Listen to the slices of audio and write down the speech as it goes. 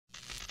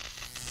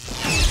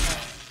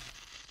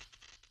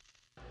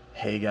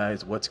Hey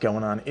guys, what's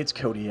going on? It's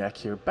Codiak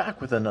here, back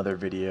with another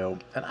video,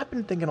 and I've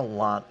been thinking a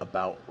lot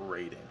about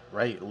raiding,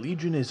 right?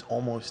 Legion is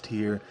almost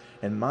here,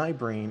 and my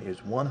brain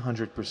is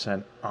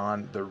 100%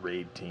 on the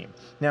raid team.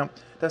 Now,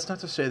 that's not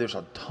to say there's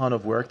a ton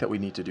of work that we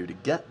need to do to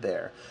get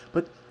there,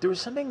 but there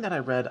was something that I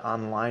read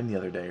online the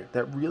other day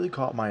that really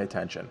caught my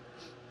attention.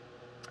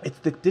 It's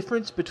the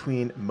difference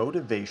between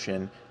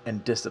motivation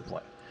and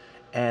discipline.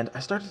 And I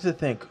started to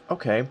think,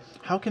 okay,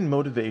 how can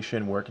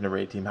motivation work in a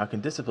raid team? How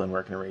can discipline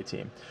work in a raid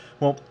team?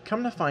 Well,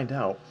 come to find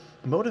out,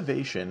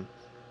 motivation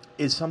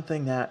is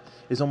something that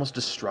is almost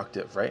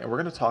destructive, right? And we're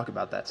going to talk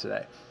about that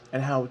today.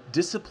 And how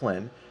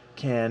discipline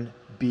can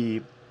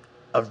be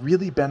a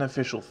really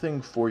beneficial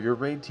thing for your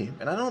raid team.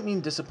 And I don't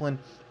mean discipline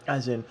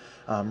as in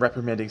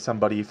reprimanding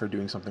somebody for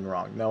doing something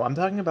wrong. No, I'm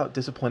talking about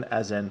discipline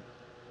as in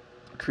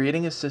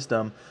creating a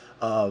system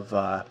of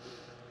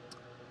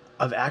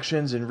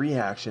actions and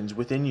reactions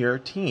within your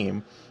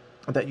team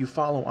that you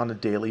follow on a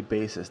daily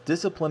basis,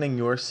 disciplining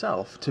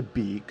yourself to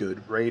be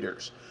good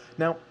raiders.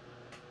 Now,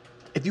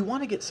 if you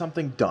want to get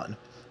something done,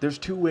 there's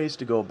two ways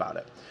to go about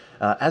it.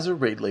 As a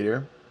raid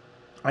leader,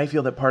 I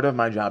feel that part of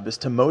my job is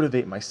to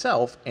motivate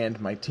myself and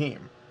my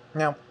team.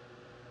 Now,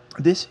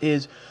 this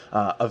is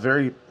a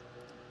very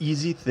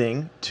easy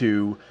thing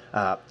to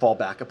fall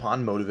back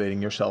upon,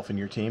 motivating yourself and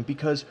your team,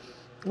 because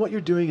what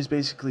you're doing is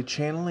basically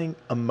channeling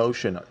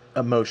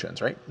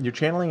emotions, right? You're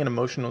channeling an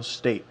emotional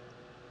state.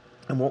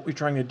 And what we're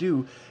trying to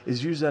do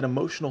is use that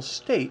emotional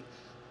state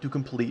to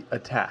complete a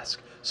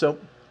task. So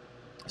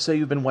say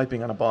you've been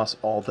wiping on a boss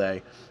all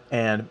day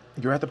and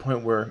you're at the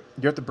point where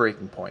you're at the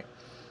breaking point.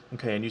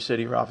 Okay, and you say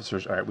to your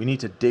officers, all right, we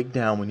need to dig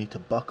down, we need to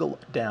buckle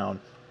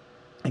down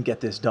and get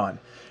this done.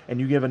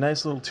 And you give a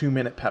nice little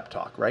 2-minute pep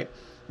talk, right?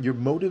 You're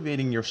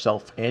motivating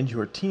yourself and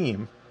your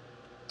team,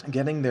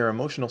 getting their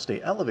emotional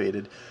state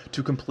elevated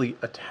to complete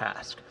a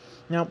task.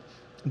 Now,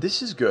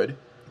 this is good,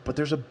 but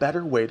there's a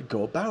better way to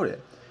go about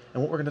it.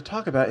 And what we're going to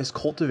talk about is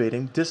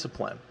cultivating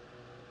discipline.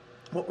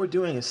 What we're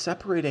doing is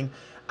separating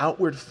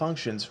outward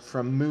functions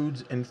from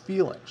moods and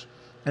feelings,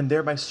 and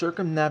thereby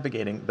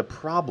circumnavigating the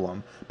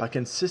problem by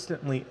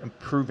consistently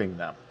improving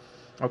them.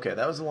 Okay,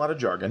 that was a lot of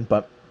jargon,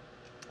 but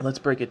let's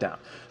break it down.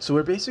 So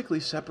we're basically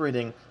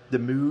separating the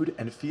mood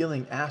and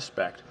feeling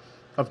aspect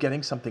of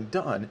getting something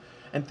done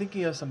and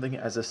thinking of something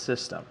as a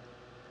system.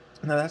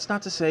 Now, that's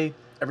not to say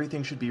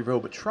everything should be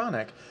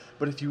robotronic,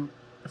 but if you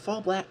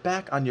fall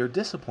back on your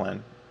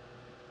discipline,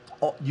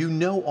 you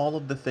know all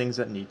of the things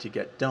that need to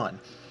get done.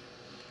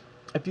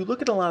 If you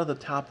look at a lot of the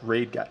top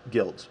raid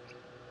guilds,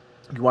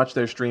 you watch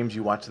their streams,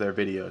 you watch their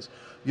videos,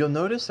 you'll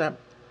notice that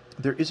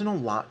there isn't a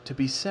lot to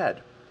be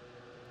said.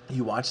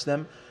 You watch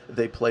them,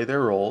 they play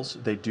their roles,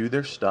 they do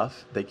their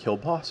stuff, they kill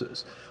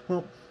bosses.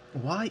 Well,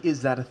 why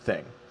is that a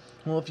thing?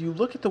 Well, if you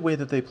look at the way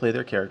that they play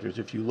their characters,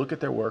 if you look at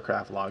their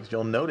Warcraft logs,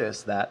 you'll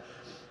notice that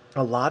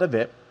a lot of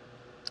it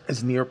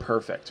is near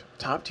perfect.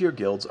 Top tier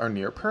guilds are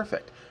near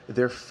perfect.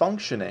 They're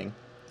functioning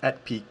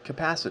at peak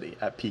capacity,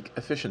 at peak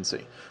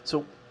efficiency.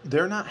 So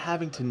they're not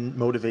having to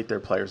motivate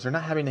their players. They're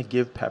not having to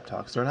give pep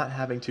talks. They're not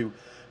having to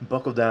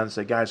buckle down and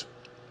say, guys,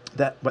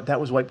 that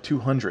was wipe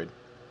 200.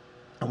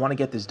 I want to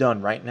get this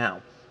done right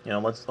now. You know,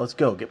 let's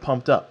go, get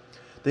pumped up.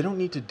 They don't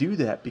need to do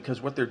that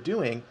because what they're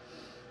doing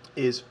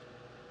is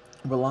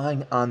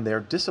relying on their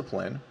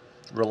discipline,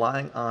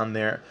 relying on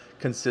their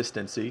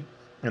consistency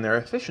and their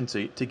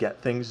efficiency to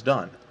get things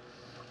done.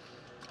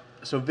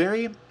 So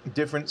very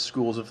different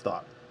schools of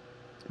thought,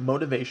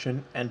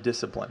 motivation and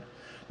discipline.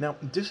 Now,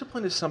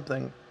 discipline is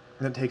something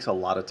that takes a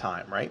lot of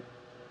time, right?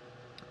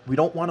 We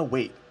don't want to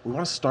wait. We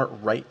want to start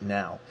right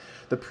now.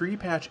 The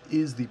pre-patch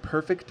is the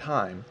perfect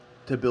time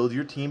to build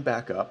your team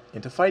back up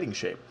into fighting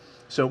shape.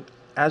 So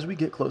as we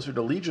get closer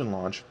to Legion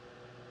launch,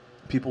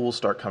 people will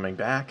start coming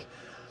back.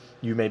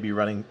 You may be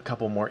running a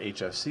couple more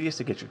HFCs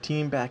to get your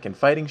team back in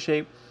fighting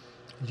shape.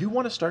 You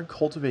want to start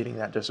cultivating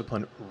that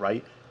discipline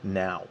right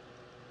now.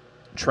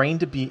 Train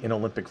to be in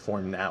Olympic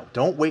form now.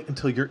 Don't wait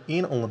until you're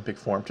in Olympic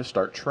form to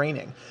start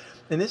training.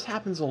 And this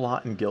happens a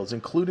lot in guilds,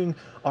 including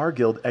our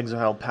guild,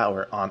 Exiled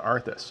Power, on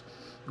Arthas.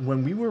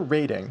 When we were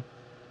raiding,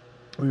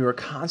 we were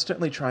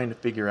constantly trying to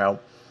figure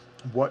out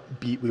what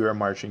beat we were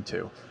marching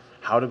to,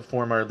 how to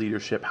form our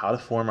leadership, how to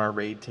form our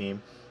raid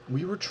team.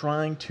 We were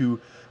trying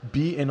to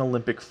be in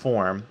Olympic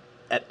form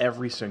at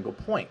every single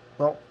point.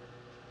 Well,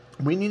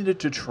 we needed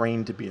to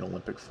train to be in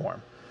Olympic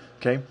form,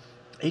 okay?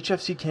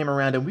 HFC came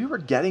around and we were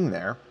getting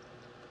there,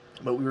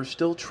 but we were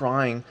still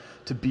trying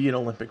to be in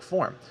Olympic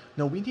form.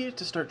 No, we needed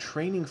to start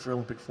training for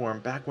Olympic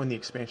form back when the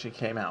expansion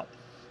came out.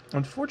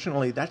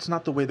 Unfortunately, that's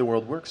not the way the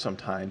world works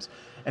sometimes,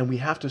 and we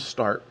have to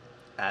start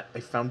at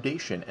a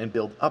foundation and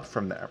build up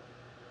from there.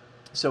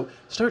 So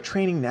start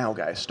training now,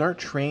 guys. Start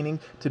training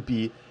to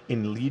be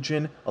in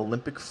Legion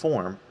Olympic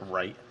form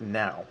right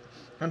now.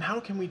 And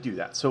how can we do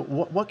that? So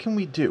what can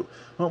we do?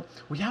 Well,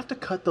 we have to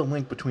cut the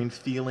link between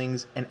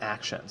feelings and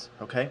actions,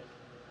 okay?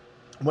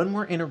 When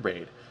we're in a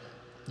raid,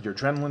 your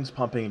adrenaline's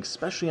pumping,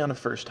 especially on a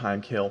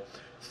first-time kill,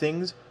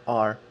 things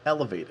are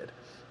elevated.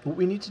 What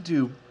we need to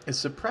do is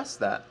suppress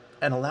that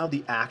and allow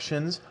the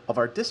actions of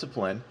our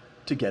discipline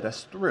to to get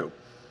us through.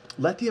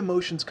 Let the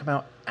emotions come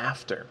out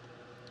after.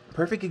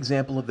 Perfect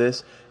example of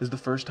this is the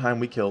first time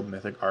we killed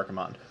Mythic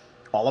Archimond.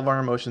 All of our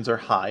emotions are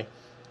high.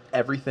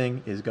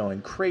 Everything is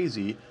going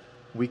crazy.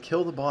 We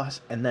kill the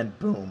boss, and then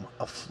boom,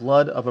 a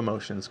flood of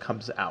emotions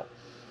comes out.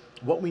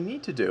 What we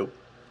need to do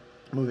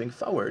moving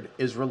forward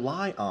is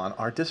rely on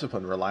our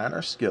discipline, rely on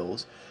our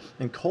skills,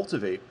 and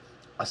cultivate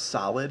a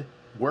solid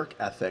work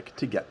ethic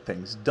to get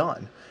things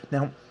done.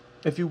 Now,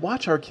 if you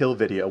watch our kill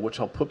video, which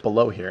I'll put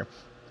below here,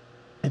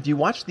 if you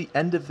watch the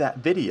end of that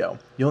video,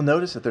 you'll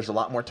notice that there's a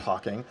lot more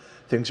talking.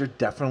 Things are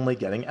definitely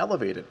getting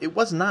elevated. It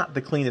was not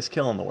the cleanest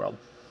kill in the world.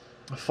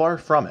 Far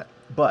from it.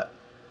 But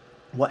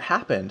what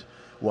happened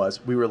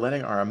was we were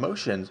letting our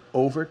emotions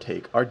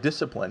overtake our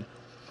discipline.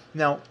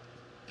 Now,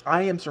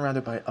 I am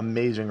surrounded by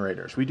amazing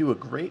raiders. We do a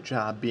great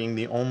job being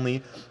the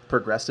only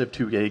progressive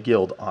 2A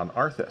guild on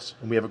Arthas,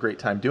 and we have a great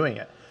time doing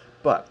it.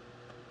 But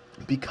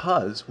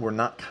because we're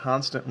not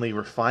constantly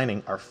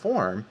refining our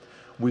form,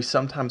 we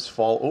sometimes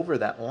fall over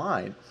that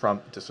line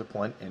from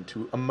discipline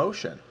into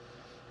emotion.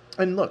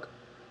 And look,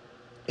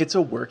 it's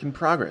a work in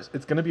progress.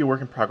 It's going to be a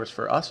work in progress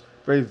for us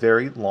for a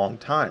very long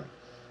time.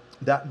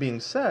 That being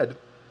said,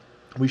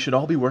 we should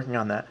all be working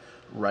on that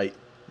right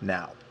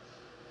now.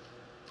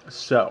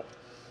 So,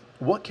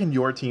 what can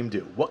your team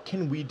do? What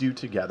can we do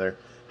together?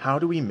 How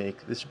do we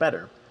make this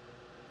better?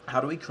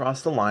 How do we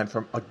cross the line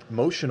from a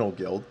motivational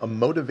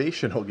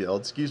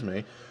guild,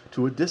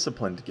 to a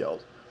disciplined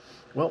guild?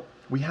 Well,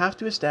 we have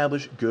to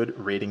establish good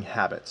raiding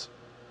habits.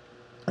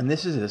 And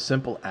this is as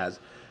simple as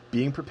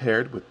being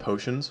prepared with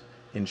potions,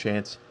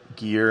 enchants,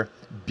 gear,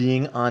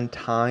 being on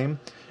time,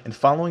 and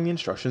following the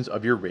instructions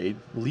of your raid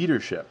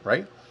leadership,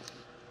 right?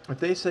 If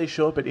they say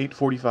show up at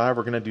 8:45,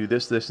 we're going to do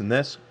this, this, and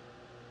this,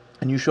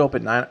 and you show up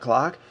at 9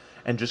 o'clock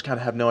and just kind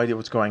of have no idea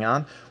what's going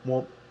on,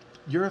 well,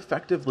 you're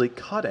effectively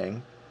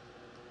cutting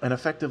and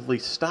effectively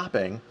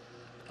stopping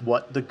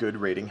what the good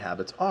raiding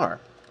habits are.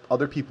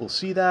 Other people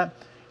see that.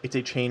 It's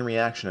a chain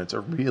reaction. It's a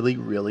really,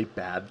 really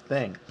bad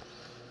thing.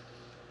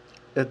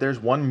 If there's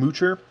one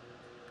moocher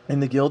in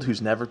the guild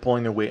who's never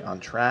pulling their weight on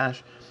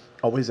trash,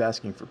 always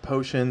asking for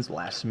potions,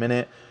 last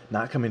minute,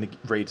 not coming to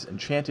raids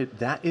enchanted,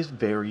 that is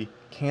very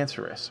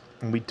cancerous.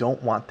 And we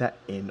don't want that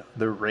in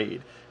the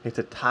raid. It's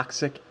a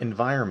toxic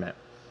environment.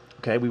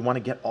 Okay, we want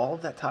to get all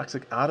of that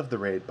toxic out of the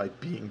raid by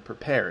being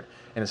prepared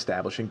and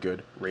establishing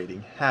good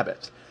raiding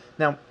habits.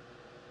 Now,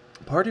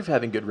 part of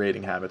having good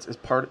raiding habits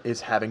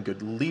is having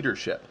good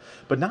leadership,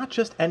 but not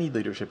just any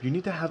leadership. You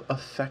need to have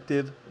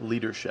effective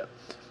leadership.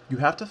 You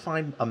have to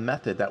find a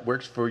method that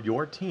works for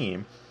your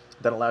team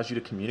that allows you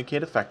to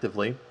communicate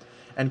effectively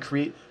and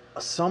create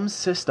some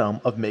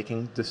system of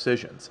making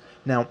decisions.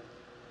 Now,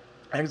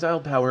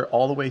 Exiled Power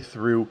all the way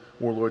through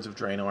Warlords of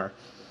Draenor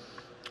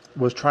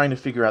was trying to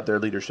figure out their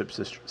leadership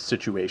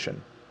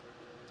situation.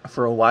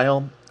 For a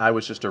while, I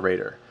was just a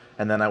raider,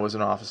 and then I was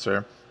an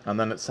officer, and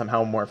then it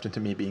somehow morphed into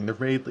me being the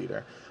raid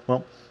leader.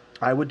 Well,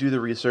 I would do the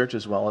research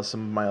as well as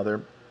some of my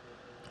other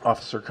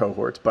officer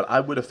cohorts, but I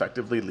would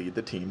effectively lead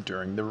the team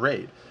during the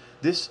raid.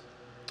 This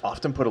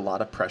often put a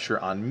lot of pressure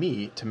on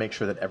me to make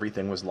sure that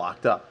everything was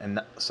locked up,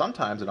 and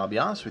sometimes, and I'll be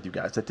honest with you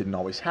guys, that didn't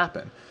always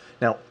happen.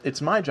 Now,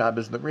 it's my job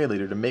as the raid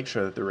leader to make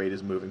sure that the raid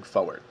is moving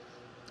forward.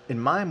 In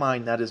my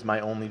mind, that is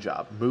my only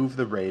job, move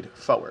the raid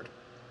forward.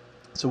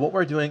 So what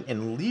we're doing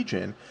in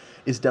Legion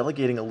is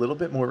delegating a little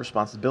bit more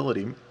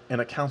responsibility in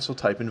a council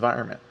type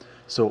environment.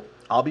 So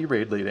I'll be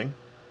raid leading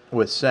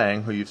with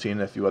Sang, who you've seen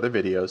in a few other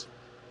videos,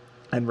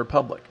 and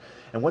Republic.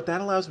 And what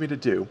that allows me to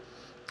do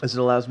is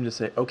it allows me to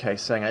say, okay,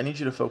 Sang, I need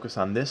you to focus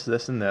on this,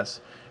 this, and this,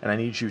 and I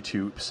need you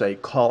to, say,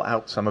 call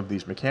out some of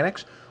these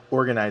mechanics,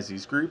 organize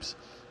these groups,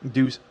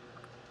 do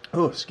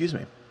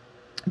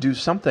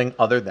something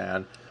other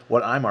than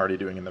what I'm already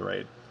doing in the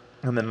raid.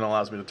 And then it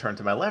allows me to turn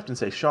to my left and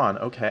say, Sean,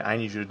 okay, I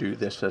need you to do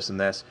this, this, and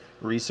this,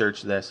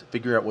 research this,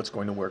 figure out what's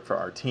going to work for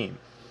our team.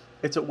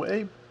 It's a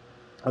way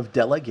of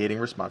delegating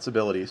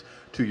responsibilities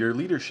to your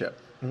leadership.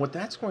 And what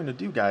that's going to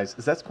do, guys,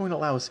 is that's going to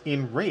allow us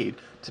in raid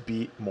to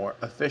be more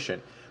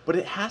efficient. But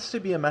it has to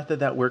be a method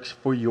that works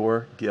for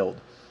your guild.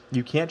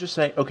 You can't just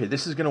say, okay,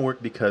 this is going to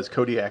work because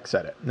Codiak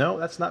said it. No,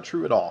 that's not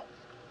true at all.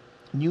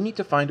 You need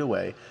to find a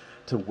way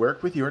to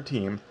work with your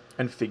team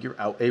and figure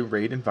out a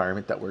raid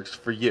environment that works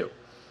for you.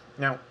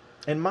 Now,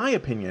 in my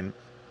opinion,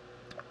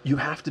 you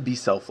have to be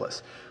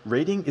selfless.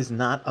 Raiding is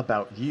not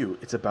about you,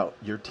 it's about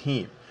your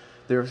team.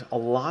 There's a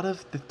lot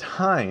of the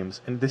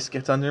times, and this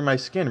gets under my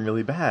skin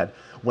really bad,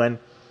 when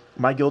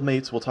my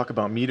guildmates will talk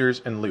about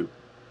meters and loot.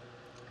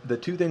 The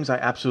two things I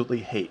absolutely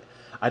hate.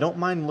 I don't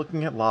mind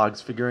looking at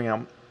logs, figuring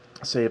out,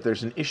 say, if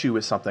there's an issue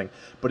with something,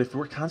 but if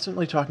we're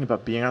constantly talking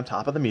about being on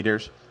top of the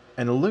meters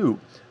and loot,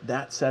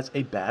 that sets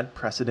a bad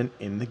precedent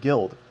in the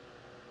guild.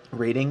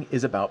 Raiding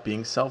is about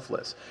being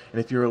selfless. And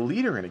if you're a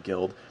leader in a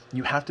guild,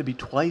 you have to be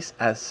twice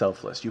as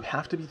selfless. You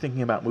have to be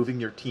thinking about moving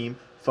your team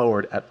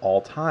forward at all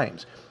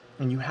times.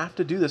 And you have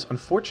to do this,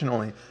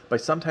 unfortunately, by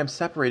sometimes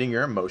separating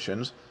your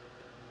emotions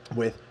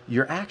with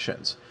your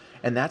actions.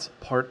 And that's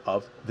part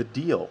of the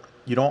deal.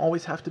 You don't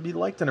always have to be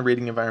liked in a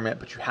raiding environment,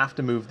 but you have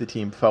to move the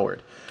team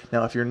forward.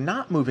 Now, if you're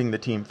not moving the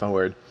team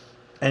forward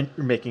and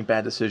you're making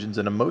bad decisions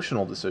and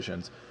emotional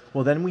decisions,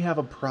 well, then we have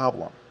a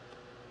problem.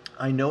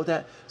 I know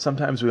that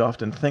sometimes we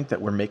often think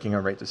that we're making a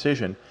right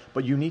decision,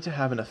 but you need to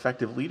have an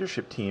effective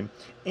leadership team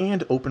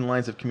and open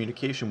lines of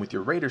communication with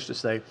your raiders to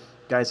say,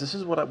 guys, this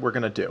is what we're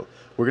going to do.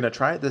 We're going to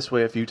try it this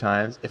way a few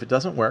times. If it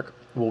doesn't work,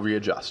 we'll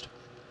readjust.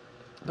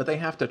 But they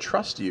have to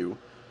trust you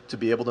to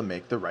be able to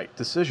make the right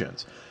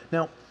decisions.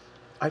 Now,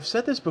 I've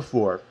said this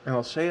before, and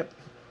I'll say it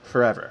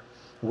forever.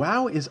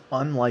 WoW is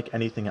unlike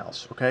anything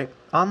else, okay?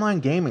 Online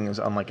gaming is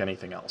unlike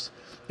anything else.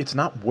 It's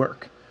not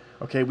work.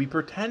 Okay, we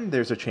pretend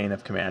there's a chain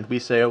of command. We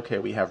say, okay,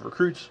 we have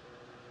recruits,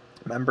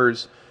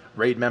 members,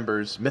 raid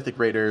members, mythic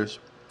raiders,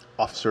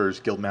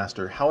 officers,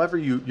 guildmaster, however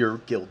your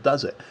guild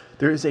does it.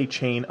 There is a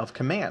chain of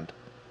command.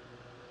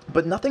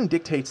 But nothing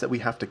dictates that we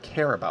have to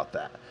care about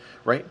that,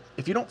 right?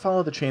 If you don't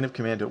follow the chain of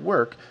command at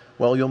work,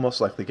 well, you'll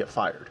most likely get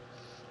fired.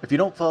 If you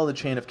don't follow the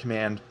chain of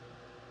command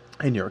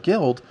in your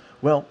guild,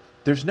 well,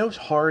 there's no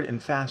hard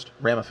and fast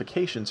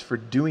ramifications for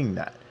doing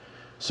that.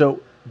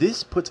 So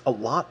this puts a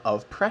lot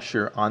of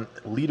pressure on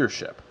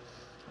leadership.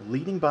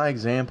 Leading by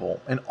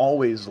example and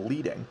always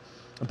leading.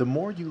 The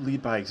more you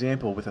lead by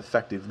example with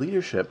effective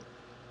leadership,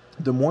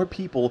 the more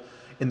people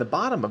in the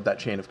bottom of that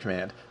chain of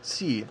command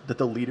see that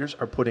the leaders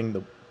are putting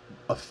the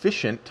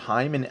efficient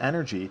time and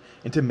energy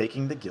into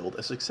making the guild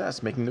a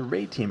success, making the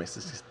raid team a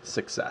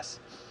success.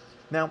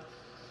 Now,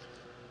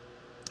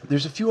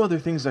 there's a few other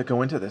things that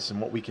go into this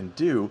and what we can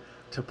do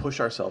to push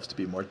ourselves to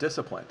be more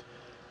disciplined.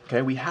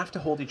 Okay, we have to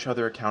hold each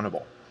other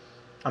accountable.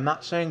 I'm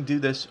not saying do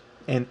this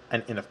in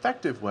an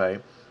ineffective way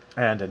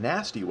and a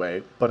nasty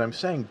way, but I'm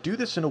saying do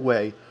this in a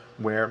way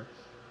where,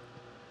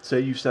 say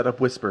you set up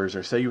whispers,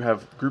 or say you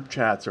have group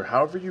chats, or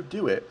however you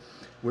do it,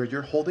 where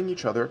you're holding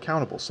each other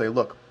accountable. Say,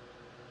 look,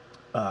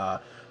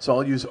 so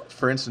I'll use,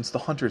 for instance, the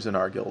hunters in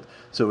our guild.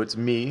 So it's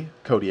me,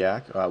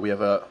 Codiak, we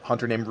have a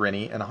hunter named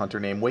Rennie and a hunter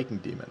named Waking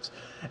Demons.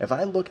 If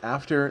I look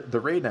after the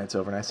raid night's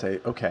over and I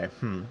say, okay,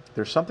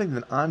 there's something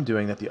that I'm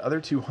doing that the other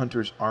two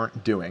hunters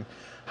aren't doing,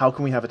 how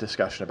can we have a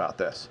discussion about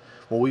this?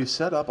 Well, we've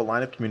set up a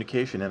line of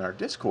communication in our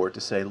Discord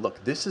to say,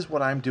 look, this is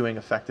what I'm doing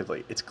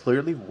effectively. It's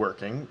clearly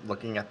working,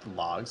 looking at the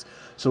logs.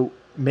 So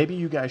maybe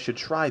you guys should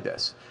try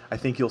this. I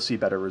think you'll see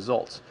better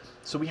results.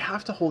 So we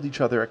have to hold each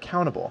other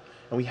accountable,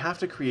 and we have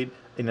to create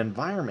an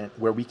environment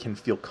where we can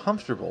feel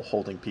comfortable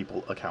holding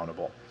people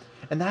accountable.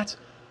 And that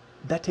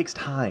takes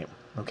time,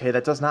 okay?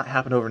 That does not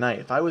happen overnight.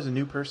 If I was a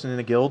new person in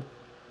a guild,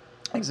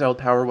 Exiled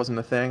Power wasn't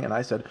a thing, and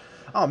I said,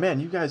 oh man,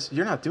 you guys,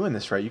 you're not doing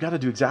this right. You got to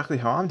do exactly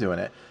how I'm doing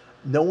it.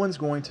 No one's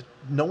going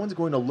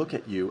to look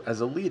at you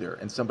as a leader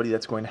and somebody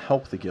that's going to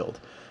help the guild,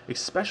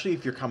 especially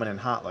if you're coming in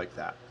hot like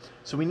that.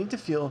 So we need to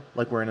feel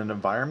like we're in an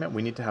environment.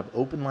 We need to have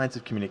open lines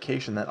of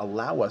communication that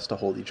allow us to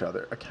hold each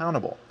other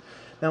accountable.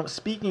 Now,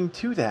 speaking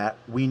to that,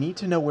 we need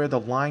to know where the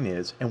line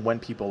is and when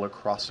people are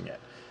crossing it.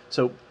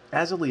 So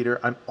as a leader,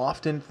 I'm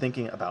often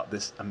thinking about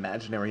this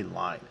imaginary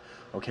line.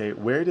 Okay,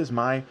 where does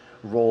my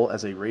role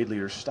as a raid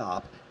leader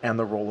stop and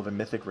the role of a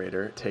mythic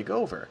raider take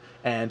over?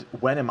 And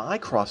when am I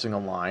crossing a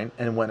line,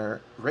 and when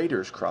are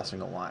raiders crossing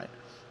a line?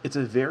 It's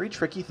a very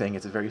tricky thing.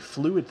 It's a very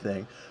fluid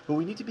thing, but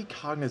we need to be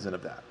cognizant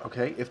of that,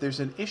 okay? If there's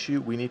an issue,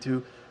 we need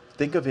to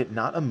think of it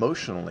not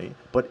emotionally,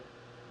 but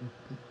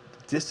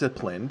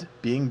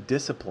being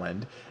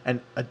disciplined,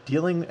 and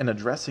dealing and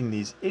addressing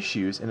these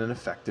issues in an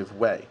effective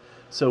way.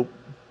 So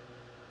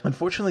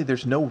unfortunately,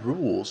 there's no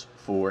rules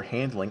for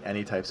handling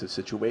any types of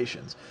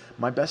situations.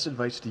 My best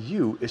advice to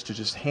you is to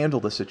just handle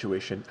the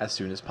situation as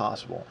soon as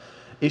possible.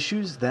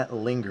 Issues that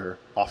linger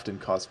often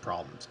cause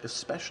problems,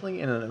 especially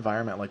in an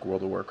environment like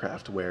World of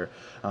Warcraft, where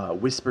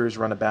whispers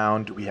run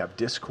abound, we have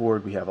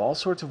Discord, we have all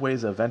sorts of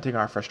ways of venting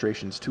our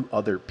frustrations to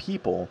other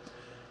people.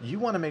 You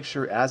want to make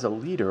sure as a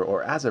leader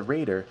or as a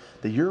raider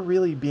that you're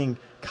really being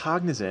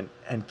cognizant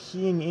and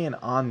keying in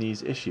on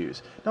these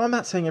issues. Now, I'm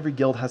not saying every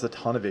guild has a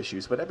ton of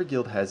issues, but every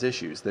guild has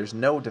issues. There's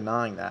no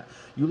denying that.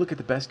 You look at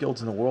the best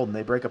guilds in the world and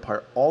they break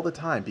apart all the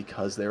time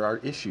because there are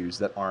issues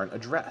that aren't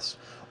addressed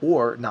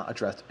or not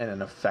addressed in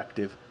an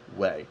effective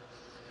way.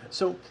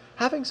 So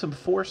having some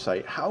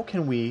foresight, how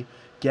can we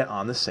get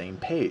on the same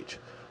page?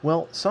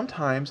 Well,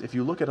 sometimes if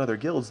you look at other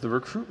guilds, the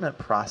recruitment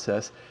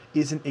process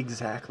isn't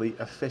exactly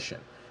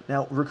efficient.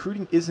 Now,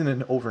 recruiting isn't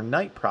an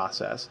overnight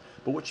process,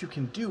 but what you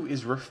can do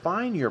is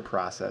refine your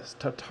process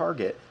to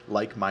target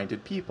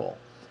like-minded people.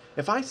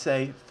 If I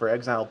say, for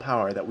Exiled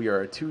Power, that we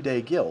are a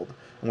 2-day guild,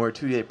 and we're a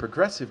 2-day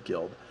progressive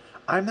guild,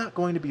 I'm not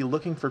going to be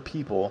looking for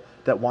people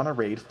that want to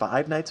raid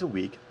 5 nights a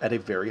week at a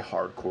very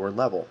hardcore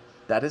level.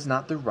 That is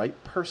not the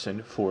right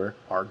person for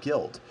our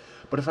guild.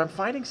 But if I'm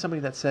finding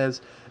somebody that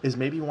is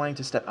maybe wanting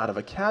to step out of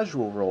a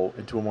casual role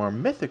into a more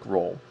mythic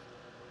role,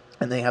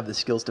 and they have the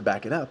skills to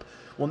back it up,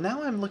 well,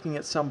 now I'm looking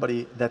at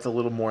somebody that's a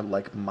little more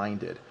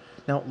like-minded.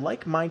 Now,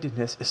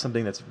 like-mindedness is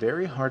something that's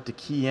very hard to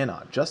key in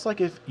on, just like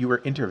if you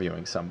were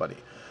interviewing somebody.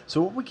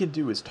 So what we can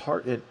do is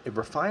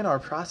refine our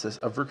process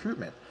of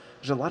recruitment.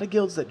 There's a lot of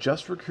guilds that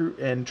just recruit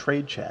and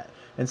trade chat.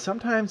 And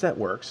sometimes that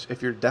works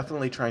if you're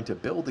definitely trying to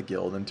build a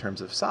guild in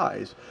terms of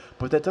size,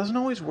 but that doesn't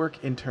always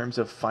work in terms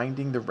of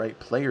finding the right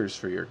players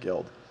for your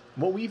guild.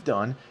 What we've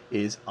done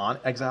is on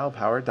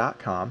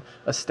exiledpower.com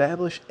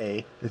establish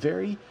a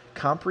very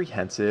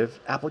comprehensive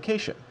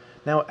application.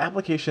 Now,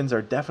 applications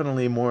are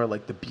definitely more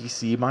like the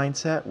BC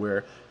mindset,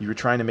 where you were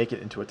trying to make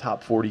it into a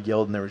top 40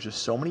 guild and there was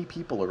just so many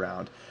people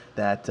around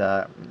that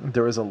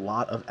there was a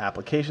lot of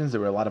applications,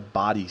 there were a lot of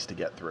bodies to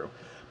get through.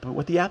 But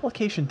what the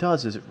application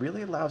does is it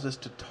really allows us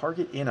to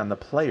target in on the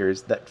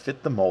players that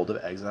fit the mold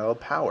of Exiled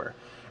Power.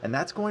 And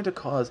that's going to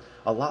cause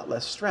a lot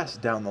less stress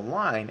down the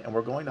line, and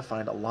we're going to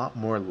find a lot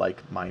more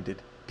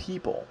like-minded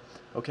people,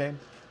 okay?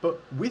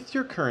 But with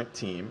your current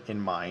team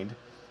in mind,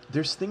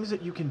 there's things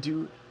that you can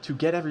do to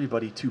get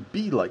everybody to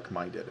be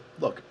like-minded.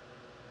 Look,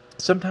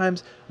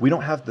 sometimes we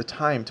don't have the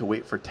time to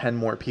wait for 10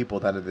 more people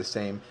that are the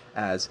same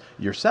as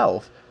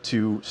yourself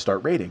to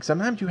start raiding.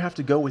 Sometimes you have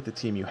to go with the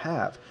team you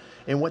have.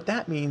 And what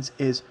that means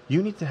is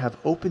you need to have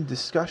open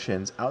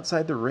discussions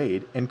outside the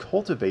raid and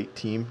cultivate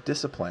team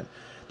discipline.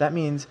 That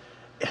means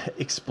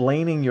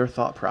explaining your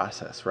thought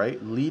process,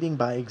 right? Leading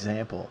by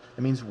example.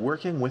 It means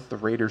working with the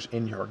raiders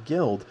in your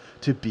guild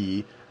to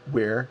be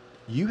where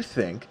you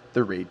think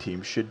the raid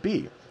team should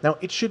be. Now,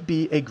 it should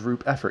be a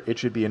group effort. It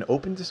should be an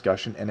open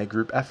discussion and a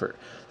group effort.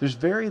 There's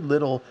very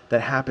little that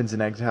happens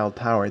in Exiled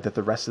Power that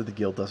the rest of the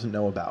guild doesn't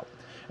know about.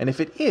 And if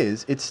it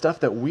is, it's stuff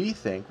that we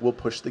think will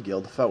push the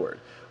guild forward.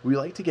 We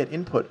like to get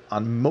input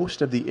on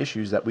most of the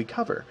issues that we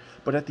cover,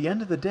 but at the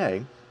end of the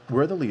day,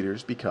 we're the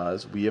leaders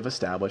because we have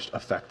established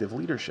effective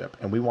leadership,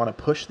 and we want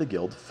to push the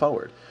guild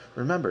forward.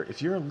 Remember,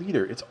 if you're a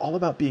leader, it's all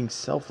about being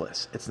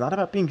selfless. It's not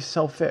about being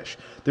selfish.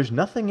 There's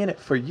nothing in it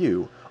for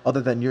you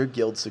other than your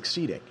guild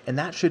succeeding, and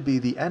that should be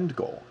the end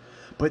goal.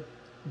 But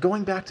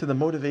going back to the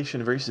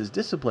motivation versus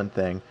discipline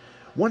thing,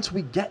 once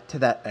we get to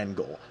that end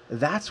goal,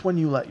 that's when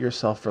you let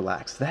yourself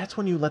relax. That's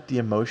when you let the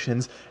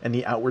emotions and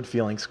the outward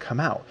feelings come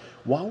out.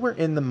 While we're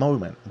in the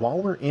moment, while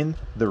we're in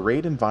the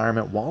raid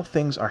environment, while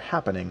things are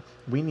happening,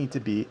 we need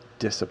to be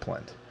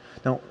disciplined.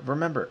 Now,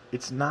 remember,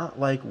 it's not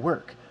like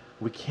work.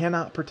 We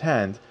cannot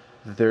pretend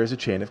that there is a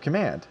chain of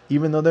command,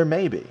 even though there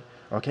may be.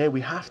 Okay,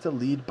 we have to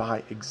lead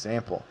by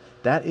example.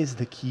 That is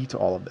the key to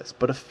all of this,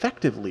 but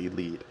effectively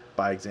lead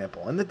by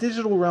example. In the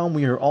digital realm,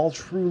 we are all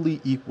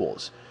truly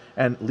equals.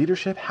 And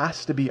leadership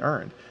has to be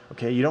earned,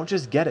 okay? You don't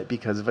just get it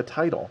because of a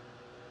title.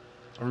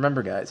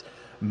 Remember, guys,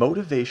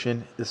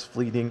 motivation is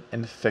fleeting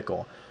and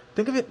fickle.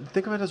 Think of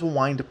it as a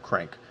wind-up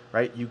crank,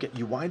 right?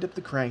 You wind up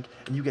the crank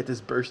and you get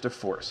this burst of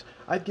force.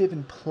 I've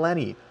given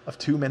plenty of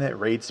 2-minute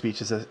raid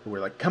speeches that we're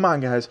like, come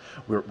on, guys,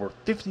 we're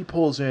 50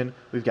 pulls in,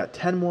 we've got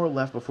 10 more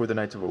left before the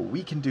night's over,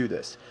 we can do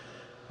this.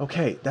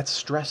 Okay, that's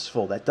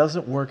stressful. That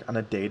doesn't work on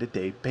a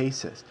day-to-day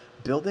basis.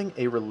 Building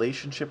a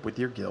relationship with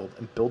your guild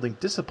and building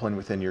discipline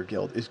within your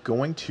guild is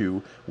going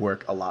to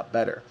work a lot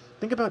better.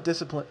 Think about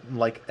discipline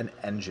like an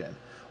engine.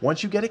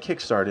 Once you get it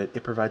kickstarted,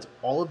 it provides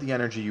all of the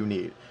energy you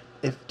need.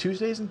 If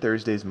Tuesdays and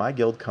Thursdays my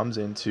guild comes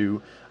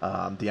into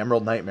the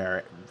Emerald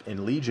Nightmare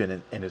in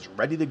Legion and is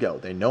ready to go,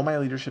 they know my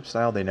leadership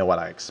style, they know what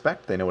I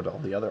expect, they know what all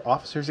the other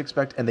officers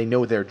expect, and they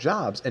know their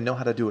jobs and know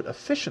how to do it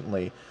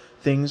efficiently,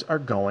 things are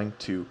going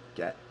to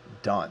get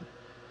done.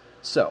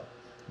 So,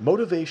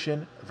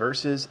 motivation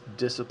versus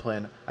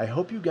discipline. I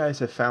hope you guys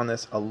have found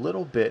this a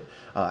little bit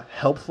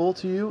helpful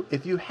to you.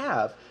 If you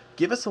have,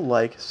 give us a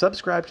like,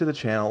 subscribe to the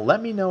channel,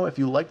 let me know if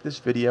you like this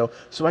video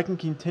so I can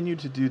continue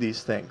to do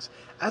these things.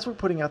 As we're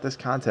putting out this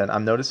content,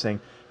 I'm noticing,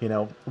 you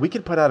know, we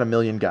could put out 1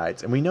 million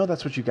guides, and we know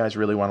that's what you guys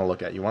really want to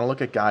look at. You want to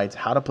look at guides,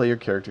 how to play your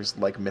characters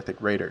like Mythic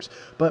Raiders,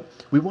 but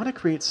we want to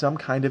create some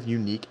kind of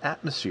unique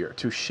atmosphere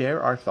to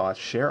share our thoughts,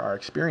 share our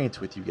experience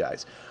with you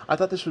guys. I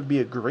thought this would be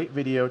a great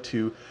video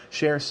to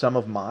share some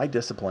of my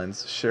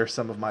disciplines, share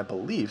some of my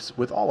beliefs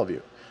with all of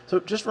you.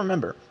 So just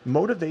remember,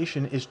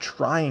 motivation is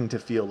trying to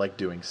feel like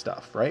doing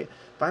stuff, right?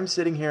 If I'm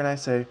sitting here and I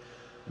say,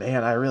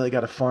 man, I really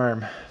got to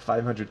farm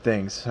 500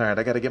 things. All right,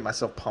 I got to get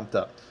myself pumped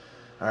up.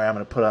 All right, I'm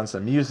going to put on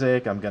some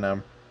music. I'm going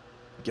to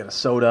get a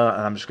soda,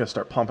 and I'm just going to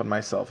start pumping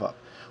myself up.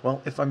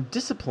 Well, if I'm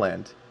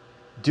disciplined,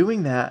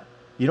 doing that,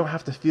 you don't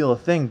have to feel a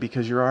thing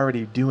because you're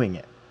already doing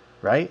it,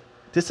 right?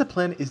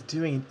 Discipline is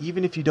doing it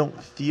even if you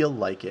don't feel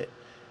like it.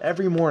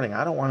 Every morning,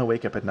 I don't want to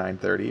wake up at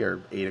 9:30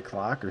 or 8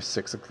 o'clock or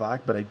 6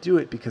 o'clock, but I do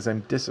it because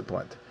I'm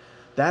disciplined.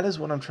 That is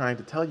what I'm trying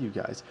to tell you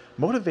guys.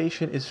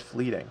 Motivation is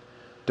fleeting.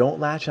 Don't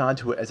latch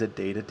onto it as a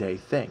day-to-day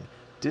thing.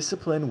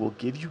 Discipline will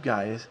give you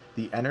guys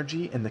the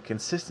energy and the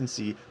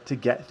consistency to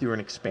get through an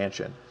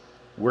expansion.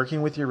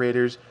 Working with your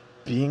raiders,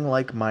 being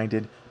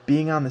like-minded,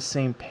 being on the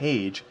same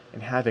page,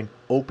 and having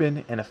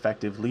open and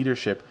effective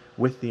leadership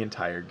with the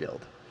entire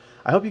guild.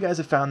 I hope you guys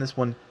have found this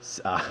one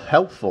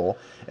helpful.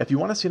 If you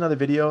want to see another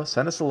video,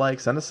 send us a like,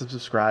 send us a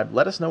subscribe.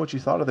 Let us know what you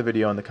thought of the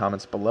video in the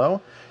comments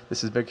below.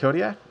 This is Big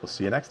Codiak. We'll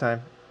see you next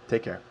time.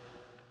 Take care.